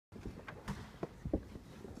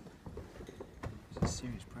under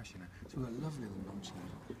serious pressure now. So we've got a lovely little launch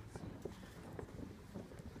here.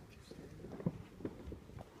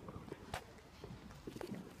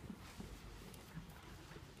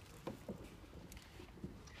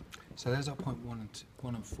 So there's our point 1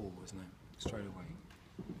 and 4, isn't it? Straight away.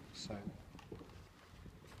 So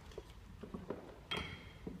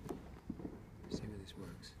see where this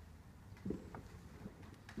works.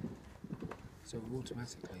 So we've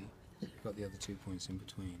automatically got the other 2 points in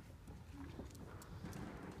between.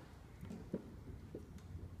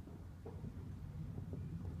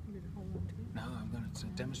 No, I'm going to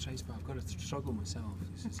demonstrate, but I've got to struggle myself.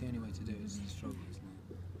 This is the only way to do it. It's the struggle, isn't it?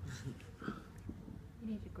 You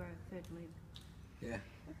need to grow a third limb. Yeah,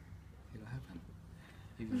 it'll happen.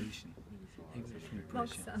 Evolution. Evolutionary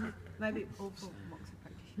pressure. Moxa. Maybe all for Moxa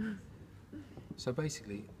practitioners. So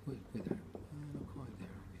basically, we're there. Not quite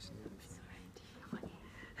there, obviously. Okay.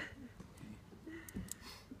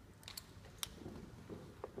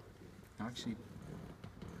 Actually,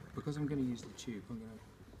 because I'm going to use the tube, I'm going to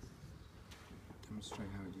demonstrate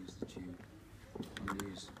how I'd use the tube. I'm going to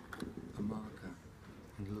use a marker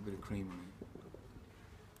and a little bit of cream on it.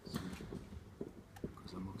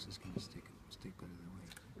 Because our Moxa's going to stick better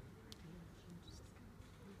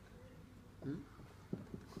than we.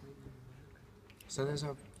 So there's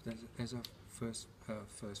our first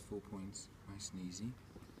 4 points, nice and easy.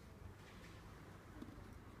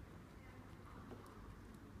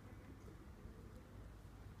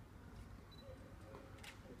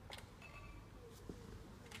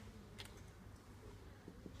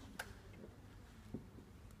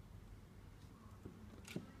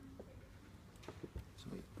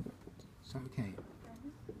 Is that okay? I'll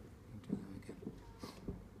do that again.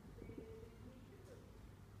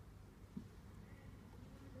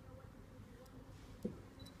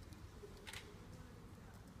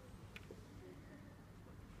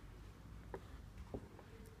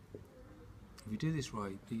 If we do this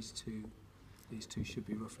right, these two should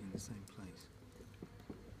be roughly in the same place.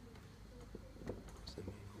 So they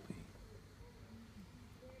may well be.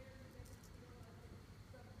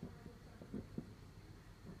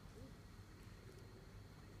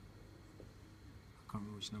 I can't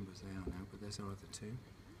remember which numbers they are now, but there's our other 2.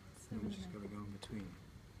 And we've just got to go in between.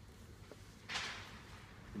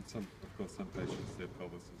 In some, of course, some patients their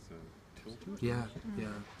pelvis is tilted. Yeah, yeah.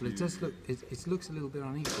 But it does look. It looks a little bit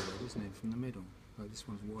unequal, though, doesn't it, from the middle? Like this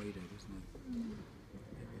one's wider, doesn't it?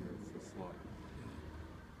 It's a slight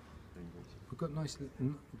angle. We've got nicely.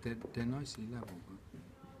 They're nicely level, but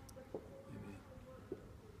maybe.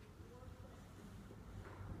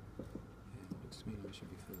 Yeah, it looks to me like it should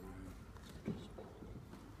be further out.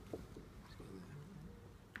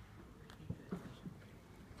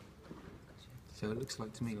 So it looks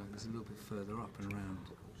like to me like there's a little bit further up and around.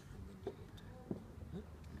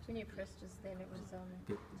 When you pressed just then, it was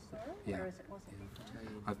But, sorrow, yeah, or wasn't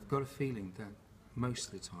yeah. I've got a feeling that most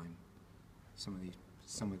of the time, some of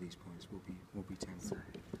these points will be tense. So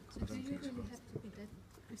do you really have to be that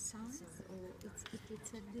precise, or it's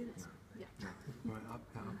a little? Yeah. Right, our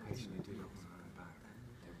patient who did it on her back.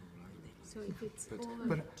 So if it's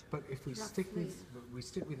But if we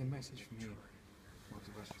stick with the message from here.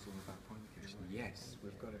 Moxafrica is all about point location. Yes,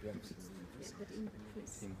 we've got to be absolutely precise. but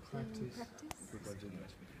in practice, we've got to do the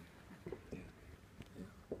best we can. Yeah.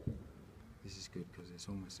 This is good because it's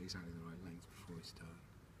almost exactly the right length before we start.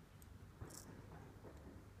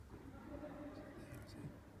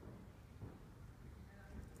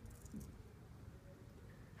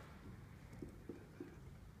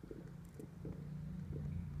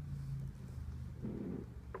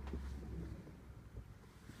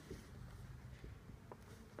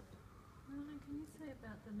 Can you say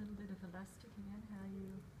about the little bit of elastic again? How you?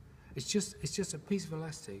 It's just a piece of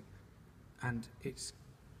elastic, and it's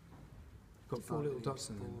got 4 little dots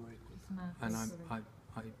in them. And I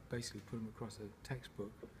basically put them across a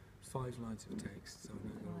textbook, 5 lines of text. So I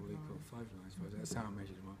know they're all equal. 5 lines. That's how I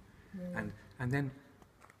measured them up. Yeah. And then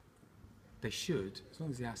they should, as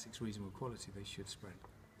long as the elastic's reasonable quality, they should spread.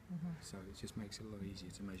 So it just makes it a lot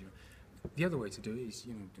easier to measure. The other way to do it is,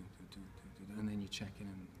 and then you check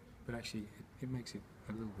in. But actually, it makes it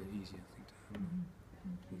a little bit easier, I think, to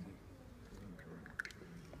handle.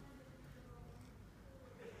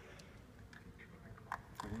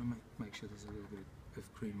 I want to make sure there's a little bit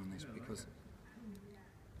of cream on this because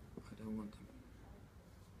I don't want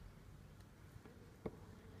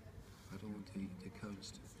the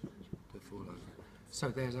cones to fall over. So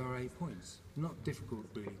there's our 8 points. Not difficult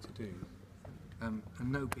really to do, and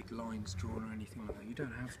no big lines drawn or anything like that. You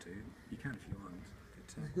don't have to. You can if you want.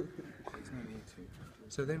 There's no need to.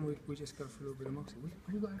 So then we just go for a little bit of Moxa.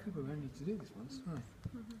 We've got everybody who need to do this once, right?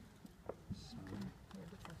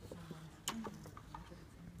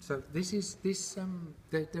 So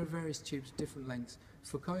there are various tubes, different lengths.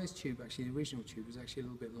 For Kaya's tube, actually, the original tube was actually a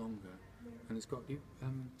little bit longer, and it's got the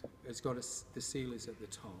seal is at the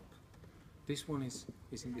top. This one is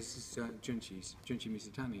Junchi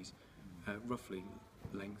Misutani's roughly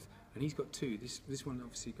length, and he's got two. This one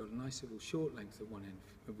obviously got a nice little short length at one end,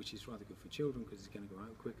 which is rather good for children because it's going to go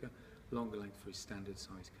out quicker. Longer length for his standard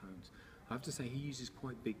size cones. I have to say he uses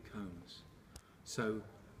quite big cones, so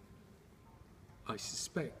I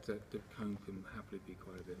suspect that the cone can happily be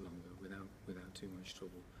quite a bit longer without too much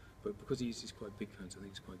trouble. But because he uses quite big cones, I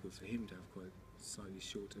think it's quite good for him to have quite slightly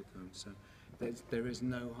shorter cones. So there is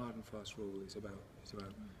no hard and fast rule. It's about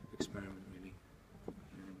experiment really.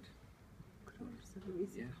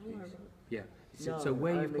 Yeah. So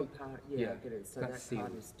where you've got I get it. So that's that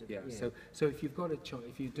part sealed. is Yeah. So if you've got a child,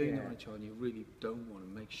 if you're doing that on a child, and you really don't want to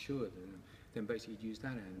make sure that, then basically you'd use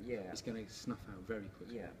that end. Yeah. It's going to snuff out very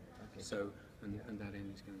quickly. Yeah. Okay. So and that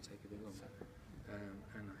end is going to take a bit longer.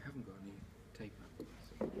 And I haven't got any taper.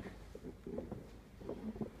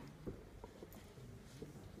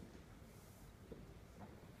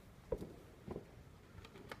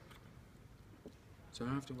 So I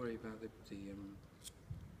don't have to worry about the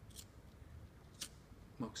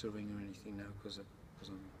Moxa ring or anything now because I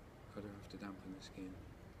don't have to dampen the skin.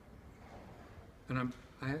 And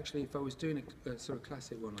I actually, if I was doing a sort of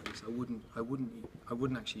classic one like this, I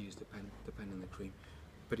wouldn't actually use the pen and the cream.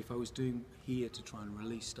 But if I was doing here to try and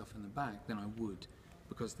release stuff in the back, then I would,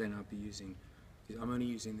 because then I'd be using. I'm only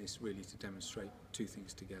using this really to demonstrate two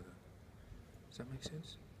things together. Does that make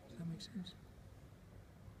sense? Does that make sense?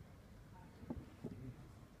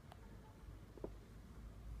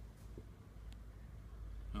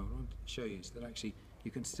 Now, what I want to show you is that actually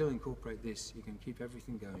you can still incorporate this. You can keep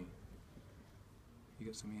everything going. You've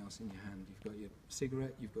got something else in your hand. You've got your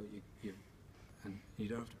cigarette. You've got your and you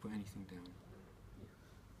don't have to put anything down.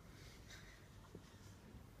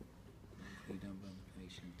 You don't burn the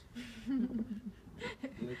patient.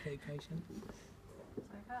 You okay, patient? So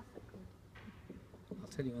far, so good. I'll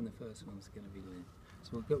tell you when the first one's going to be lit.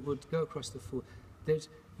 So we'll go across the four. There's,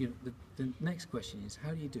 the next question is,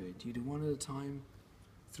 how do you do it? Do you do one at a time,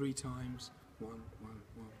 3 times, one?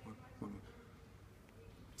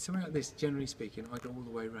 Something like this, generally speaking, I go all the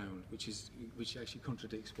way around, which actually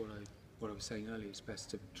contradicts what I was saying earlier. It's best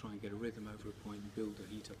to try and get a rhythm over a point and build a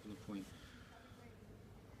heat up on a point.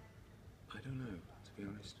 I don't know, to be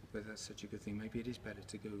honest, whether that's such a good thing. Maybe it is better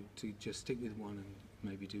to just stick with one and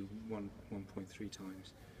maybe do 1.3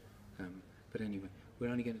 times. But anyway, we're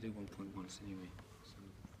only going to do 1.1 anyway.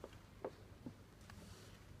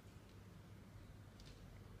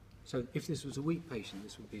 So if this was a weak patient,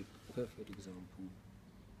 this would be a perfect example.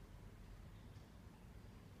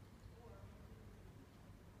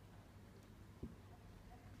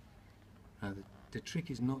 Now the trick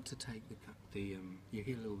is not to take you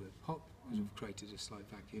hear a little bit of pop, because we've created a slight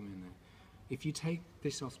vacuum in there. If you take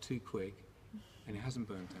this off too quick and it hasn't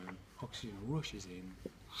burnt down, oxygen rushes in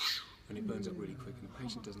and it burns up really quick and the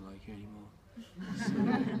patient doesn't like you anymore.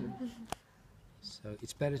 So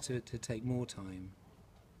it's better to take more time.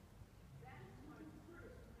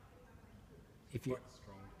 If you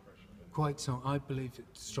quite strong, I believe that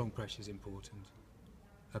strong pressure is important.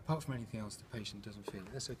 Apart from anything else, the patient doesn't feel it.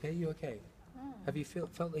 That's okay. You okay? Oh. Have you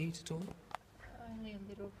felt the heat at all? Only a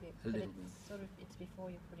little bit. A little It's before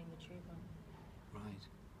you're putting the tube on. Right.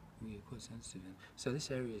 Well, you're quite sensitive then. So this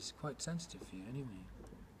area is quite sensitive for you anyway.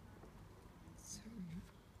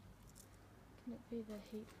 Can it be the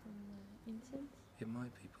heat from the incense? It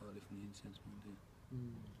might be partly from the incense one,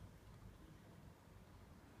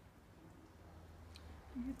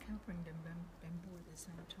 You covering the bamboo at the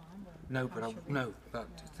same time? Or No, but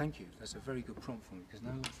partially? thank you. That's a very good prompt for me, because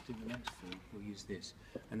now let's do the next film. We'll use this,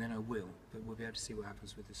 and then I will, but we'll be able to see what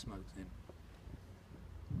happens with the smoke then.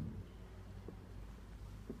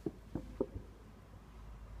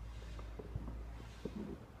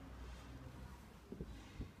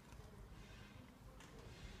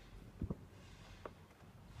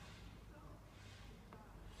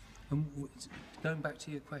 And going back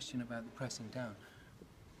to your question about the pressing down,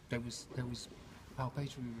 there was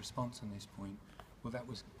palpatory response on this point. Well, that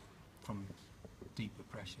was from deeper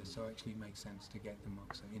pressure, so it actually makes sense to get the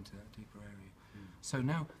Moxa into that deeper area. So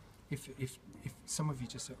now, if some of you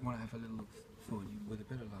just want to have a little look forward, with a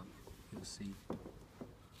bit of luck, you'll see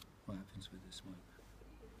what happens with the smoke.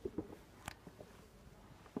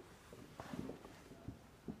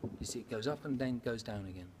 You see, it goes up and then goes down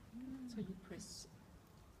again. So you press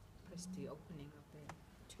the opening of the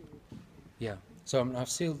tube. Yeah. So I've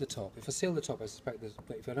sealed the top. If I seal the top, I suspect there's.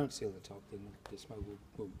 But if I don't seal the top, then the smoke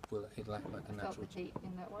will it'll act like a I felt natural. the heat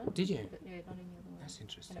in that one. Did you? But yeah, not in the other one. That's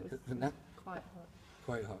interesting. And it was And that quite hot.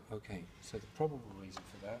 quite hot. Okay. So the probable reason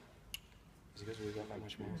for that is because we got that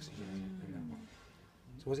much more oxygen in that one.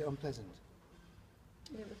 So was it unpleasant?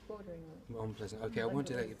 Yeah, it was bordering on it. Unpleasant. Okay, I Like won't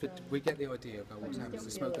do it that. was, But we get the idea about I what just happens. don't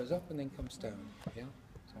The smoke feel it. goes up and then comes down. Yeah.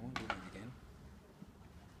 So I won't do that again.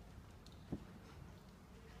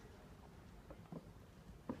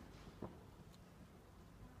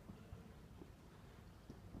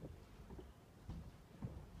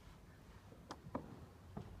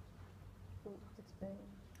 Oh, it's burning.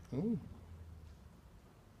 Ooh.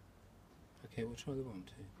 Okay, we'll try the one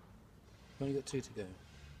too. We've only got 2 to go. Is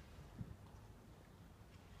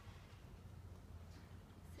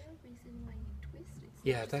there a reason why you twist it?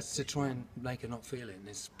 Yeah, that's to try and make her not feel it, and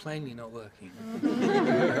it's plainly not working.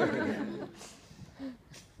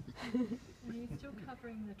 Are you still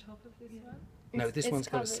covering the top of this one? No, It's- this it's one's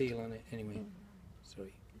got a covered. seal on it anyway. Mm.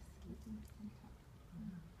 Sorry.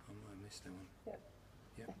 I might have missed that one. Yeah.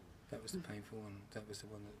 Yeah, that was the painful one. That was the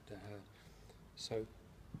one that hurt. So,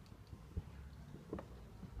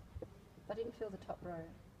 I didn't feel the top row.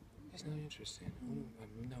 it's not interesting. I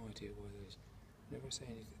have no idea why there's. Whenever I say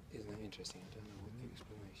anything isn't that interesting, I don't know what the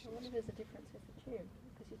explanation I wonder is. if there's a difference with the tube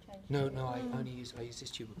because you changed. No, the no, tube. I only use this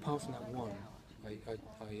tube. Apart from that one,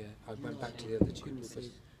 I went back to the other tube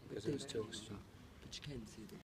because it was too oxygen. But you can see the